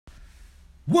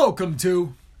Welcome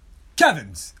to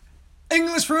Kevin's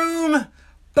English Room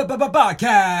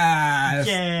Podcast.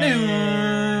 Yeah.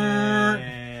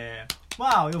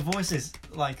 Wow, your voice is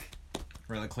like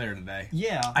Really clear today.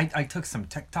 yeah. I took some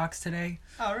TikToks today.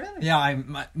 Oh really? Yeah,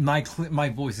 my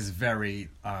voice is very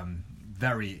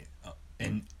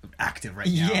active right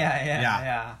now.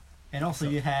 Yeah. And also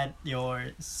you had your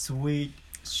sweet,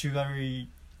 sugary,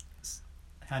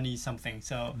 honey something.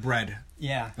 So Bread.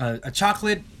 yeah. A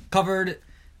chocolate covered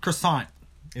croissant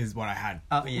is what I had.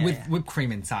 Oh, yeah, with yeah. whipped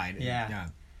cream inside. Yeah.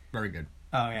 Very good.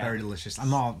 Oh yeah. Very delicious.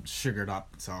 I'm all sugared up,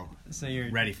 so you're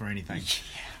ready for anything.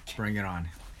 Bring it on.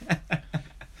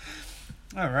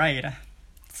 All right.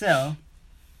 So,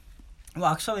 well,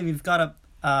 actually, we've got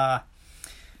a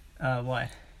what?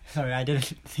 Sorry, I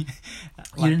didn't.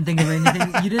 You didn't think of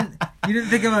anything. You didn't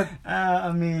think of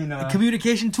a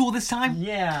communication tool this time.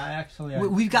 Yeah, actually.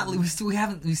 We still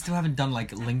haven't done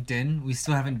like LinkedIn. We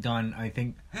still haven't done. I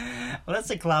think. Well, let's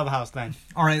say Clubhouse then.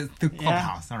 All right, the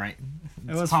Clubhouse. All right,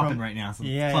 it's popping right now. So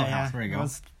Clubhouse. Yeah. There you go. It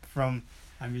was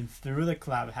through the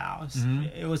Clubhouse. Mm-hmm.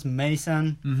 It was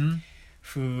Mason Mm-hmm.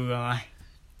 who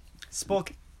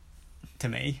spoke to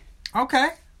me Okay.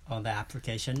 on the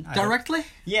application. Directly.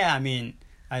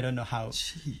 I don't know how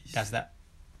Jeez. does that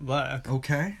work,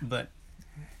 Okay. but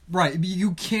Right,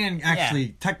 you can actually,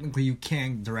 technically, you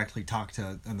can directly talk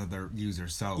to another user,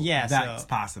 so Yeah, that's so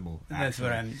possible. that's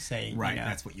what actually. I'm saying. Right, you know.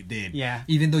 that's what you did. Yeah.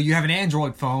 Even though you have an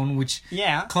Android phone, which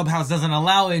Yeah. Clubhouse doesn't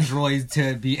allow Android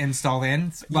to be installed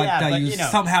in, but, Yeah, but, you you know.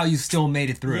 somehow you still made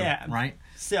it through, Yeah. right?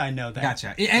 Still, I know that.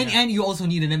 Gotcha. And you also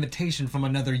need an invitation from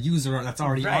another user that's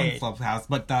already on Right. Clubhouse,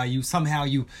 but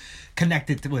you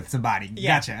connected with somebody.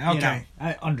 Yeah, Gotcha. you Okay, know.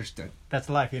 I understood. That's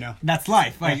life, you know. That's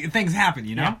life. Like things happen,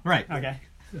 you know. Yeah. Right. Okay.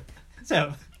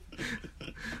 So,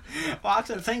 well,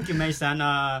 actually, thank you, Mason.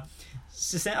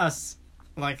 She sent us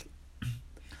like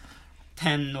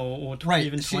 10 or Right,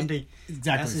 even 20.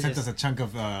 Exactly. messages. Sent us a chunk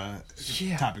of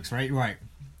topics, right? Right.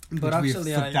 But Which actually,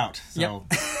 we've flipped out. So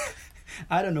Yep.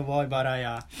 I don't know why, but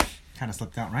I kind of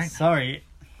slipped out, right? sorry.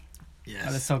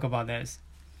 Yes. Let's talk about this.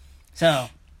 So,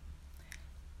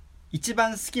 一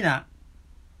番好きな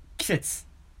季節、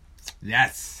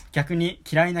 Yes. 逆に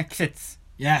嫌いな季節、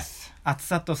 Yes. 暑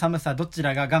さと寒さどち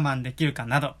らが我慢できるか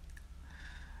など。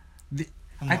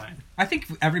 I think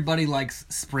everybody likes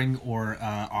spring or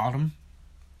autumn.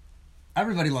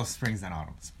 Everybody loves springs and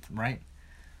autumns, right?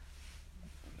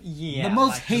 Yeah, the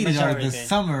most like hated are the majority.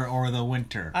 summer or the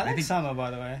winter. I like think, summer, by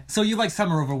the way. So you like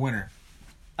summer over winter?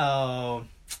 Oh,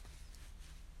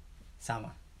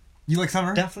 summer. You like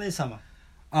summer? Definitely summer.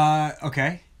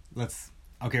 Okay.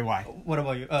 Okay, why? What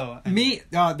about you? Oh, Me,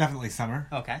 definitely summer.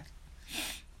 Okay.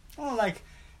 Oh, like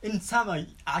in summer,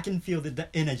 I can feel the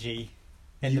energy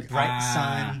and the bright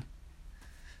sun.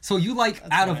 So you like,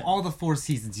 That's out of right. all the 4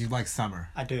 seasons, you like summer?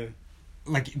 I do.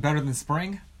 Like, better than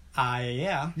spring?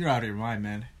 Yeah. You're out of your mind,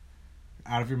 man.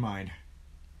 Out of your mind.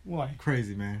 Why?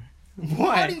 Crazy, man.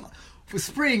 Why?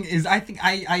 Spring is, I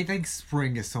think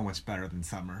spring is so much better than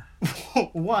summer.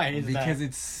 Why is Because that?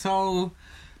 it's so,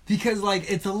 because like,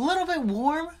 it's a little bit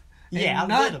warm. Yeah,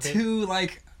 and a little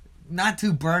bit. not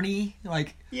too burny.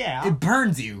 Like, Yeah. it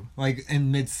burns you, like,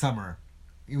 in midsummer.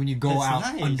 When you go That's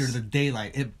out nice. under the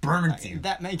daylight, it burns you.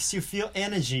 That makes you feel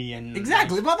energy and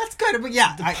Exactly. like, Well, that's good, but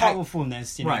yeah, the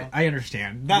powerfulness. You know. right. I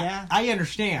understand. That Yeah. I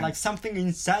understand. Like something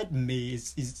inside me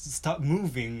is start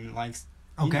moving. Like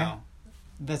you Okay. know,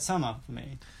 that's summer for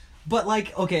me. but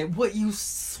like, okay, what you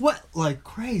sweat like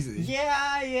crazy.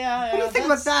 Yeah. What do you think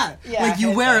about that? Yeah, like I you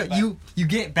hate wear that, but- you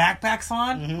get backpacks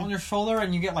on Mhm. on your shoulder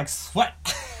and you get like sweat.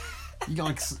 You get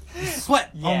like sweat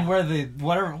Yeah. on where the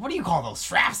whatever. What do you call those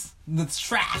straps? The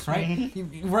straps, right?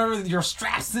 Mhm. Wherever your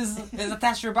straps is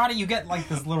attached to your body, you get like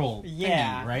this little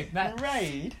Yeah. thingy, right? That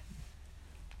right.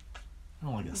 I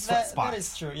don't like the sweat spots. That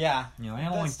is true. Yeah. You know, I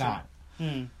don't like That's that.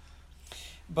 Hmm.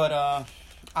 But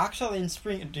actually, in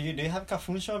spring, do you have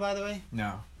Kafunsho, by the way?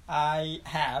 No. I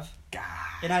have, God.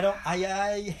 and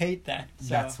I hate that. So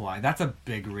That's why. That's a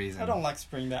big reason. I don't like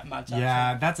spring that much. Yeah,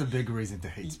 actually. that's a big reason to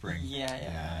hate spring.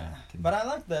 Yeah. Can- But I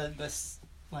like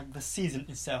the season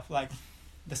itself, like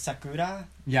the sakura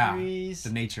Yeah, trees,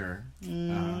 the nature.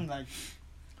 like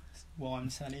warm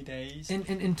sunny days.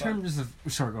 In terms of,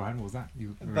 sorry, go ahead. What was that?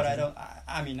 You. But I don't.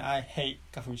 I mean, I hate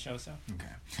Kafunsho. So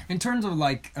Okay. In terms of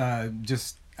like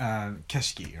just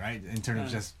keshiki, right? In terms of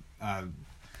just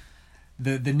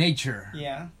the nature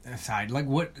yeah. side, like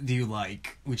what do you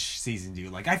like? Which season do you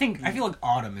like? I feel like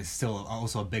autumn is still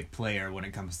also a big player when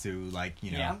it comes to like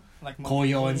Yeah, like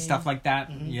koyo and stuff like that.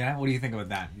 Mhm. Yeah, what do you think about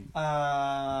that?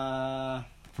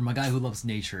 From a guy who loves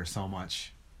nature so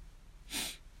much.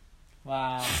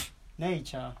 Wow,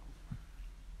 nature.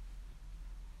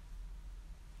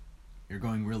 you're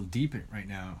going real deep right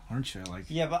now, aren't you? Like,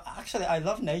 Yeah, but actually I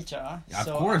love nature. of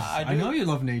so course, I I know you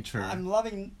love nature. I'm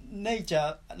loving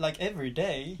nature like every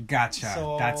day. Gotcha.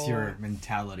 So, That's your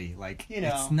mentality. Like, you know.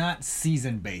 it's not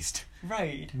season based.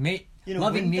 Right. You know,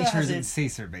 Loving winter nature has isn't its-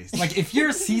 season based. Like, if you're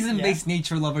a season based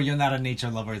nature lover, you're not a nature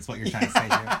lover. Is what you're trying to say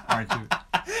here, aren't you?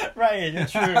 Right,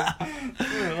 true.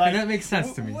 True. Like, that makes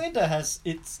sense to me. Winter has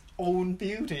its own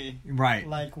beauty. Right.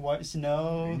 Like white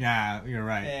snow. Yeah, you're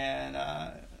right. And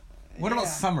What about yeah.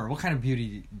 summer? What kind of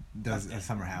beauty does a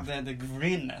summer have? The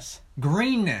greenness.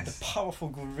 Greenness. The powerful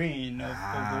green of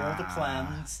all the Ah.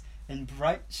 plants and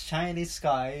bright shiny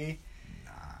sky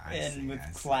and with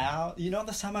cloud. You know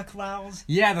the summer clouds?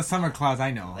 Yeah, the summer clouds.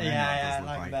 I know. I know Yeah, what yeah, those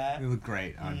look like that. They look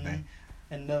great, aren't they?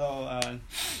 And little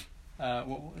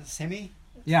semi.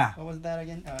 Yeah. What was that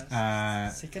again?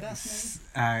 Cicadas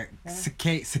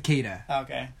Cicada. maybe?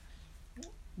 Okay.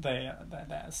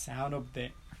 The sound of the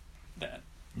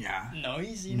Yeah.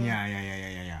 noise, you know.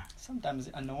 Yeah. Sometimes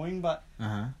annoying, but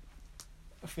Uh-huh.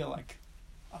 I feel like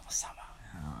summer.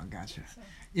 Oh, gotcha. So-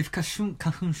 If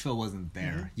Kahuncho wasn't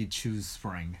there, Mhm. you'd choose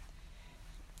spring.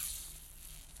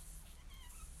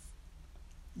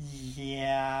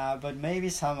 Yeah, but maybe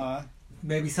summer.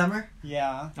 Maybe summer?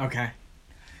 Yeah. Okay.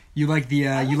 You like the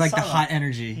I you like like the summer. hot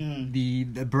energy, Mm. the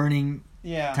burning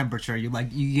Yeah. temperature. You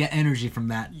get energy from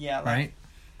that, Yeah, like, right?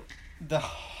 the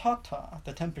hotter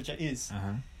the temperature is,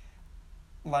 Uh-huh.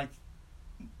 like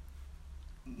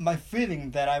my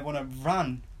feeling that I want to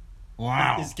run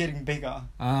Wow. is getting bigger.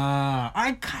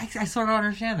 I sort of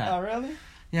understand that. Oh, really?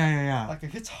 Yeah. Like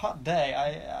if it's hot day,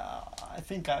 I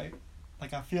think I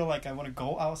feel like I want to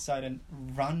go outside and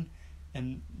run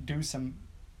and do some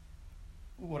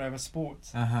whatever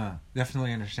sports.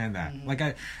 Definitely understand that. Mhm. Like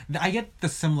I get the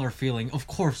similar feeling. Of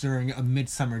course, during a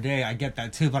midsummer day, I get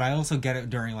that too. But I also get it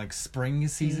during like spring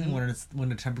season Mhm. when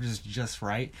the temperature is just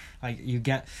right. Like you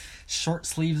get short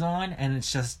sleeves on, and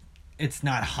it's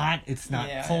not hot, it's not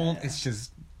Yeah, cold. yeah. It's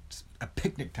just a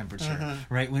picnic temperature, Mhm.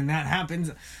 right? When that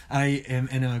happens, I am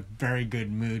in a very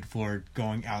good mood for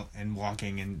going out and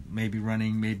walking and maybe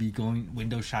running, maybe going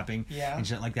window shopping Yeah. and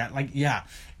shit like that. Like, yeah,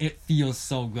 it feels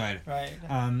so good. Right.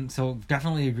 So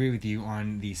definitely agree with you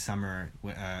on the summer.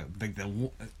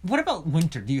 What about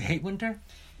winter? Do you hate winter?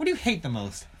 What do you hate the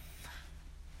most?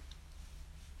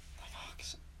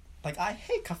 Like I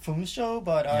hate Kafunsho,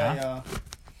 but Yeah?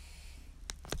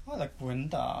 I like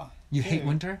winter. You too. hate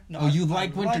winter? No, Oh, you I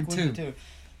like winter too.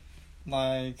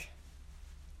 Like,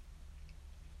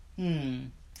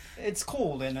 it's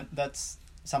cold and that's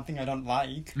something I don't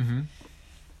like. Mm-hmm.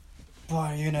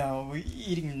 But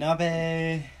eating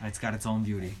nabe, It's got its own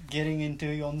beauty. getting into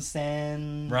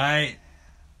onsen. Right.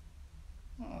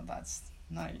 Oh, that's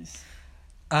nice.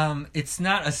 It's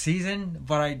not a season,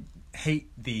 but I hate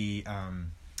the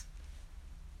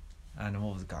I don't know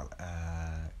what was it called.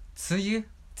 Tsuyu?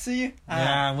 Tsuyu?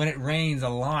 Yeah, when it rains a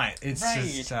lot, it's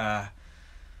Right. just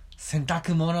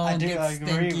sentakumono I do gets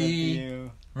agree with stinky,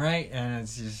 you. right? And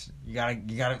it's just you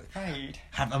gotta Right.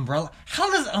 have umbrella. How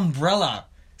does umbrella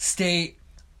stay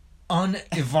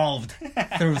unevolved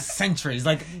through centuries?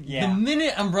 Like Yeah. the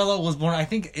minute umbrella was born, I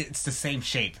think it's the same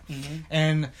shape, Mhm.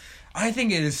 and I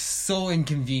think it is so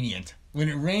inconvenient. When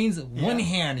it rains, one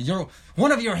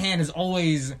of your hand is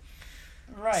always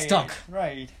Right. Stuck.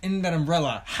 Right. in that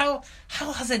umbrella. How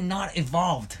has it not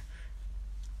evolved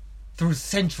through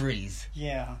centuries?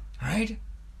 Yeah. Right?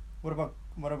 What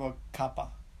about kappa?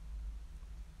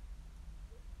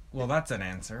 Well, that's an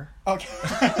answer. Okay.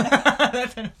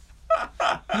 That's an-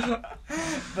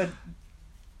 But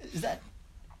is that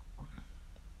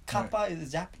kappa is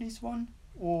a Japanese one,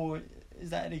 or is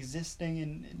that existing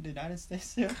in the United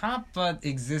States too? Kappa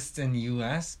exists in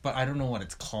U.S., but I don't know what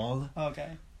it's called.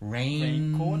 Okay.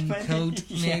 Raincoat, Raincoat,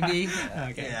 maybe.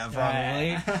 Okay. Yeah,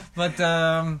 probably.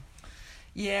 But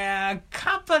yeah,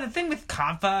 kappa. The thing with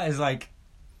kappa is like,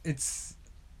 it's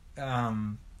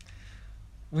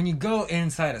when you go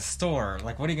inside a store,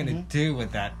 like, what are you gonna do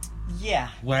with that Yeah.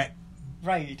 wet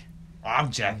Right.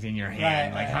 object in your hand? Right,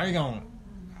 Like, right. how are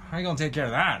you gonna take care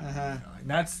of that? Uh-huh.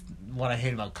 That's what I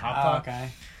hate about kappa. Oh, okay.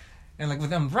 And like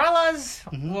with umbrellas,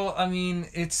 Mhm. well, I mean,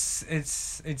 it's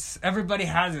everybody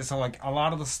has it. So like a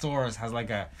lot of the stores has like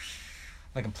a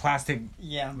plastic,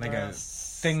 Yeah. like a umbrellas.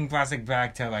 thin plastic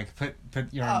bag to like put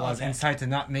your Oh, umbrellas okay. inside to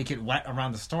not make it wet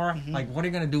around the store. Mhm. Like, what are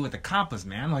you gonna do with the kappas,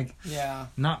 man? Like, Yeah.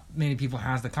 not many people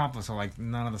has the kappa, so like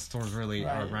none of the stores really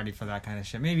are Right. ready for that kind of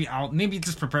shit. Maybe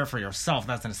just prepare for yourself.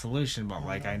 That's a solution, but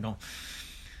like Mhm.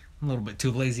 I'm a little bit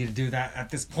too lazy to do that at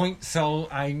this point, so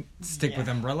I stick with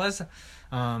Yeah. umbrellas.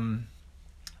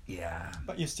 Yeah.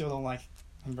 But you still don't like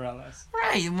umbrellas.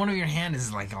 Right, one of your hand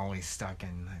is like always stuck,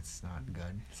 and it's not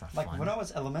good. It's not Like fun. when I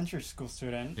was elementary school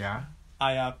student, Yeah.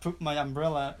 I put my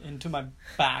umbrella into my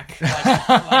back,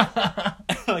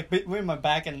 like between my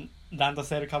back and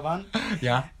randoseru kaban,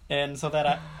 Yeah. and so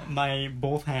that my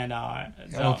both hand are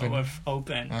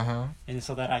open, and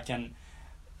so that I can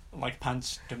like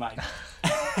punch to my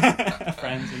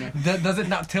friends. Does it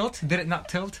not tilt? Did it not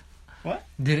tilt? What?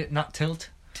 Did it not tilt?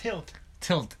 Tilt.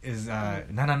 Tilt is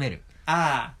nanameru.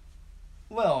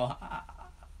 Well,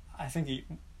 I think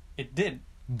it did.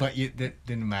 But that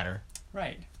didn't matter.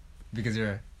 Right. Because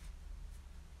you're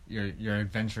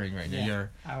adventuring right now.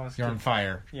 Yeah, You're on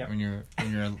fire. Yep. When you're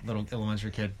a little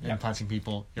elementary kid and punching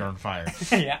people, you're on fire.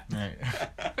 Yeah. Right.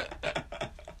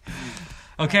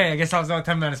 Okay, I guess that was about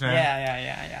 10 minutes, man.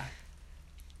 Yeah.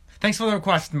 Thanks for the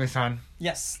request, Mason.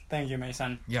 Yes, thank you,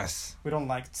 Mason. Yes. We don't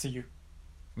like tsuyu.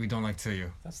 We don't like tsuyu.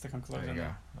 That's the There conclusion. you go.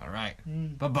 All right.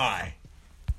 Mm. Bye-bye.